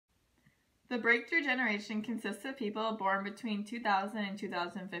The breakthrough generation consists of people born between 2000 and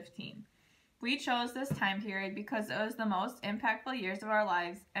 2015. We chose this time period because it was the most impactful years of our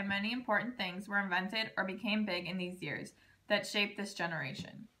lives, and many important things were invented or became big in these years that shaped this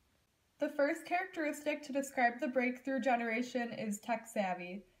generation. The first characteristic to describe the breakthrough generation is tech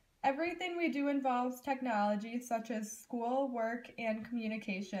savvy. Everything we do involves technology, such as school, work, and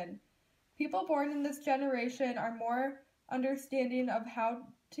communication. People born in this generation are more understanding of how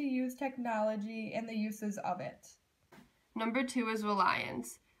to use technology and the uses of it. Number 2 is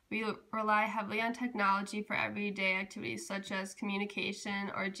reliance. We rely heavily on technology for everyday activities such as communication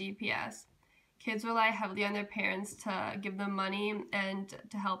or GPS. Kids rely heavily on their parents to give them money and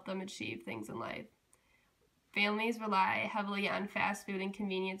to help them achieve things in life. Families rely heavily on fast food and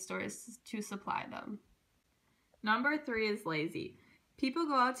convenience stores to supply them. Number 3 is lazy. People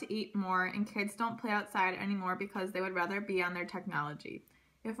go out to eat more, and kids don't play outside anymore because they would rather be on their technology.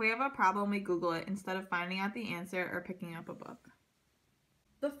 If we have a problem, we Google it instead of finding out the answer or picking up a book.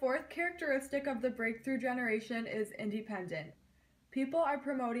 The fourth characteristic of the breakthrough generation is independent. People are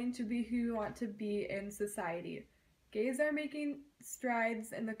promoting to be who you want to be in society. Gays are making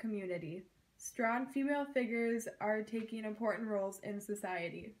strides in the community. Strong female figures are taking important roles in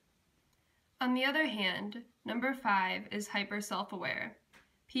society. On the other hand, number 5 is hyper self-aware.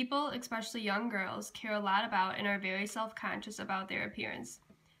 People, especially young girls, care a lot about and are very self-conscious about their appearance.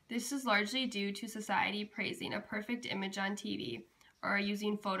 This is largely due to society praising a perfect image on TV or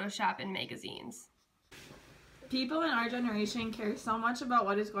using Photoshop in magazines. People in our generation care so much about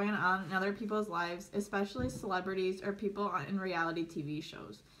what is going on in other people's lives, especially celebrities or people in reality TV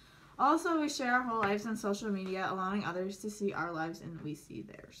shows. Also, we share our whole lives on social media, allowing others to see our lives and we see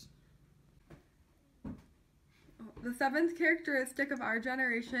theirs. The seventh characteristic of our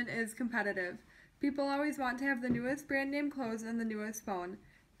generation is competitive. People always want to have the newest brand name clothes and the newest phone.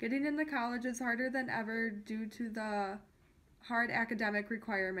 Getting into college is harder than ever due to the hard academic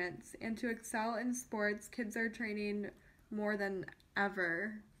requirements. And to excel in sports, kids are training more than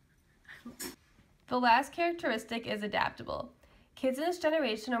ever. The last characteristic is adaptable. Kids in this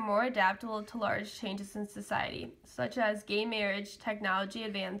generation are more adaptable to large changes in society, such as gay marriage, technology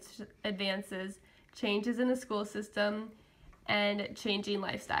advances, changes in the school system, and changing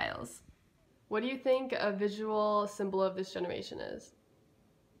lifestyles. What do you think a visual symbol of this generation is?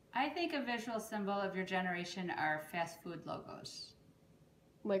 I think a visual symbol of your generation are fast food logos.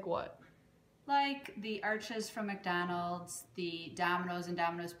 Like what? Like the arches from McDonald's, the Domino's and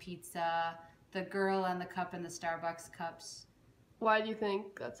Domino's Pizza, the girl on the cup in the Starbucks cups. Why do you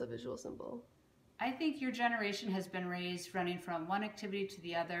think that's a visual symbol? I think your generation has been raised running from one activity to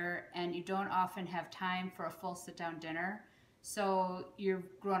the other, and you don't often have time for a full sit-down dinner. So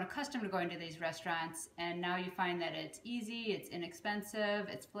you've grown accustomed to going to these restaurants, and now you find that it's easy, it's inexpensive,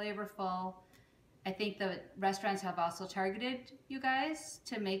 it's flavorful. I think the restaurants have also targeted you guys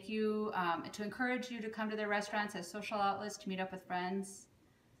to make you, to encourage you to come to their restaurants as social outlets to meet up with friends.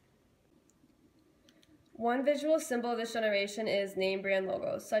 One visual symbol of this generation is name brand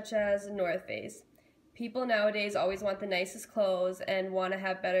logos, such as North Face. People nowadays always want the nicest clothes and want to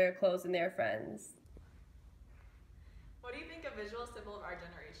have better clothes than their friends. What do you think a visual symbol of our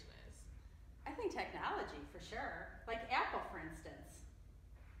generation is? I think technology, for sure. Like Apple, for instance.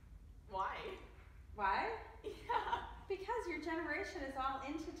 Why? Why? Yeah. Because your generation is all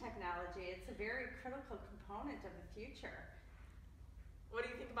into technology. It's a very critical component of the future. What do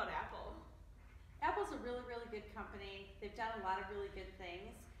you think about Apple? Apple's a really, really good company. They've done a lot of really good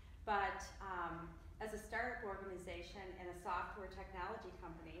things, but as a startup organization and a software technology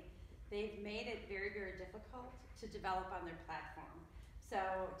company, they've made it very, very difficult to develop on their platform. So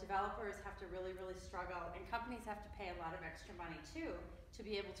developers have to really, really struggle, and companies have to pay a lot of extra money too to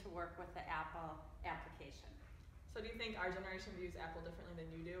be able to work with the Apple application. So do you think our generation views Apple differently than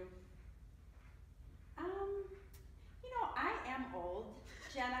you do? You know, I am old,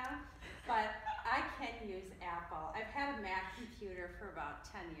 Jenna, but I can use Apple. I've had a Mac computer for about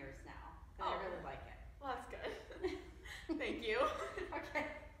 10 years now, and I really like it. Well, that's good. Thank you. Okay.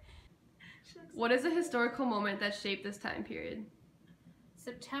 What is a historical moment that shaped this time period?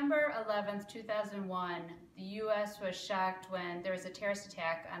 September 11th, 2001, the U.S. was shocked when there was a terrorist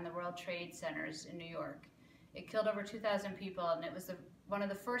attack on the World Trade Centers in New York. It killed over 2,000 people, and it was one of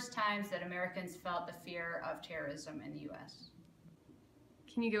the first times that Americans felt the fear of terrorism in the U.S.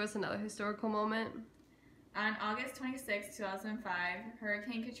 Can you give us another historical moment? On August 26, 2005,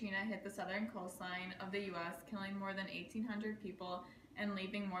 Hurricane Katrina hit the southern coastline of the U.S., killing more than 1,800 people and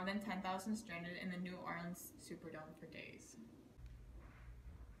leaving more than 10,000 stranded in the New Orleans Superdome for days.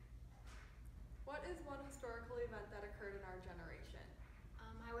 What is one historical event that occurred in our generation?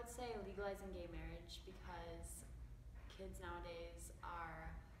 I would say legalizing gay marriage because kids nowadays are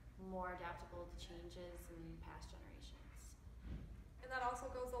more adaptable to changes in past generations. And that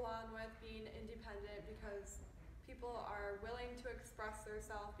also goes along with being independent because people are willing to express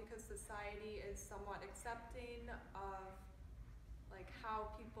themselves because society is somewhat accepting of like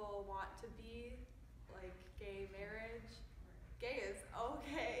how people want to be, like gay marriage. Gay is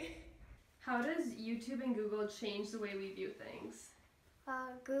okay. How does YouTube and Google change the way we view things?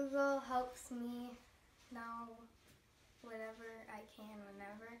 Google helps me know whatever I can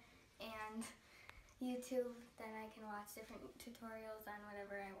whenever, and YouTube, then I can watch different tutorials on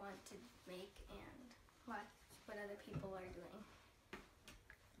whatever I want to make and watch what other people are doing.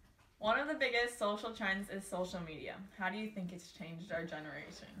 One of the biggest social trends is social media. How do you think it's changed our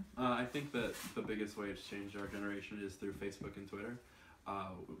generation? I think that the biggest way it's changed our generation is through Facebook and Twitter.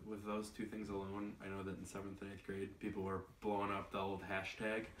 With those two things alone, I know that in 7th and 8th grade, people were blowing up the old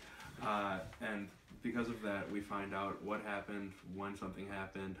hashtag. And because of that, we find out what happened, when something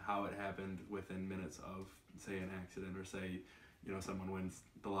happened, how it happened within minutes of, say, an accident, or say, someone wins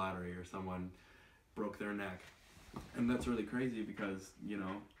the lottery or someone broke their neck. And that's really crazy because,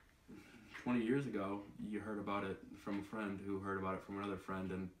 20 years ago, you heard about it from a friend who heard about it from another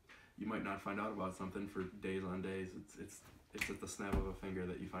friend, and you might not find out about something for days on days. It's at the snap of a finger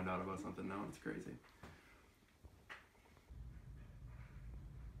that you find out about something now, and it's crazy.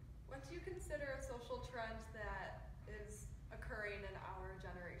 What do you consider a social trend that is occurring in our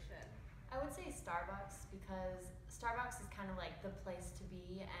generation? I would say Starbucks, because Starbucks is kind of like the place to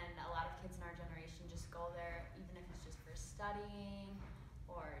be, and a lot of kids in our generation just go there even if it's just for studying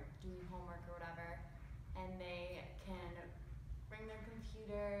or doing homework or whatever, and they can bring their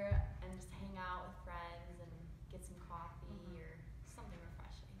computer and just hang out with friends and get some coffee or something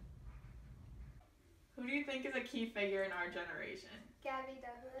refreshing. Who do you think is a key figure in our generation? Gabby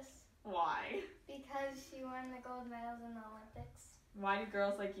Douglas, Why? because she won the gold medals in the Olympics. Why do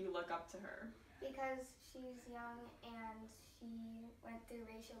girls like you look up to her? Because she's young and she went through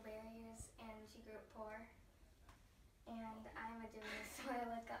racial barriers and she grew up poor. And I'm a gymnast, so I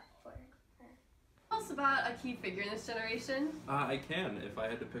look up for her. Tell us about a key figure in this generation. I can. If I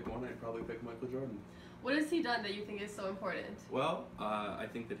had to pick one, I'd probably pick Michael Jordan. What has he done that you think is so important? Well, I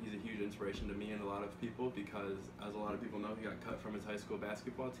think that he's a huge inspiration to me and a lot of people because, as a lot of people know, he got cut from his high school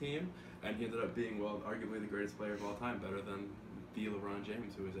basketball team, and he ended up being, arguably the greatest player of all time, better than the LeBron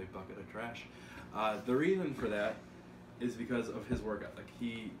James, who is a bucket of trash. The reason for that is because of his work ethic.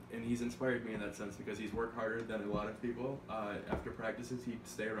 He's inspired me in that sense because he's worked harder than a lot of people. After practices, he'd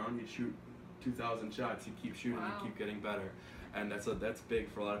stay around, he'd shoot 2,000 shots, he'd keep shooting, Wow. he'd keep getting better. And that's big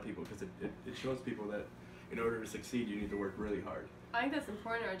for a lot of people because it shows people that in order to succeed, you need to work really hard. I think that's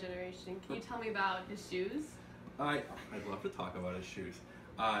important in our generation. Can you tell me about his shoes? I'd love to talk about his shoes.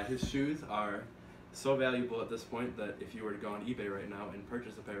 His shoes are so valuable at this point that if you were to go on eBay right now and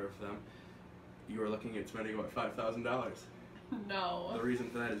purchase a pair of them, you are looking at spending about $5,000. No. The reason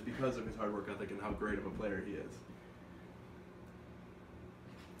for that is because of his hard work ethic and how great of a player he is.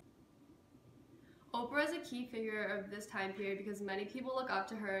 Oprah is a key figure of this time period because many people look up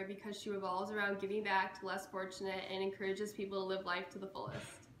to her because she revolves around giving back to less fortunate and encourages people to live life to the fullest.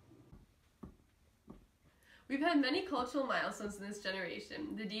 We've had many cultural milestones in this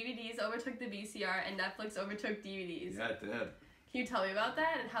generation. The DVDs overtook the VCR and Netflix overtook DVDs. Yeah, it did. Can you tell me about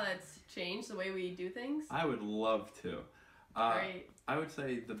that and how that's changed the way we do things? I would love to. Great. I would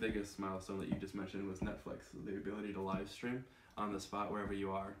say the biggest milestone that you just mentioned was Netflix, the ability to live stream on the spot wherever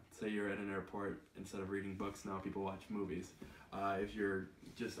you are. Say you're at an airport, instead of reading books, now people watch movies. If you're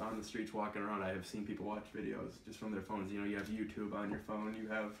just on the streets walking around, I have seen people watch videos just from their phones. You have YouTube on your phone,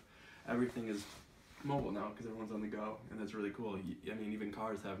 everything is mobile now because everyone's on the go, and that's really cool. Even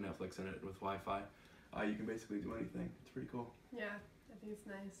cars have Netflix in it with Wi-Fi. You can basically do anything. It's pretty cool. Yeah, I think it's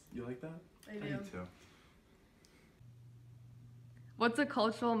nice. You like that? I do. I do too. What's a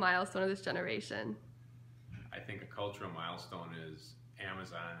cultural milestone of this generation? I think a cultural milestone is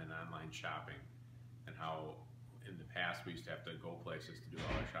Amazon and online shopping, and how in the past we used to have to go places to do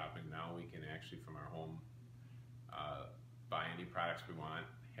all our shopping. Now we can actually from our home buy any products we want,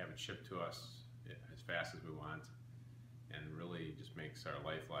 have it shipped to us as fast as we want, and really just makes our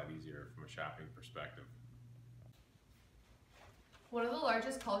life a lot easier from a shopping perspective. One of the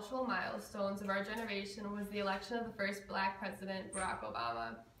largest cultural milestones of our generation was the election of the first Black president, Barack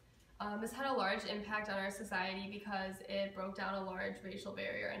Obama. This had a large impact on our society because it broke down a large racial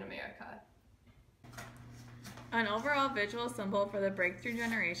barrier in America. An overall visual symbol for the breakthrough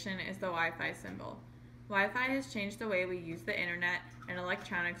generation is the Wi-Fi symbol. Wi-Fi has changed the way we use the internet and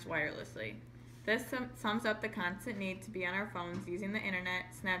electronics wirelessly. This sums up the constant need to be on our phones using the internet,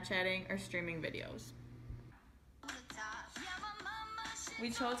 Snapchatting, or streaming videos. We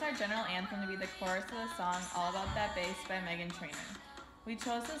chose our general anthem to be the chorus of the song All About That Bass by Meghan Trainor. We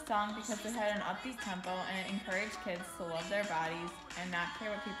chose this song because it had an upbeat tempo and it encouraged kids to love their bodies and not care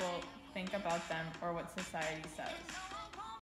what people think about them or what society says.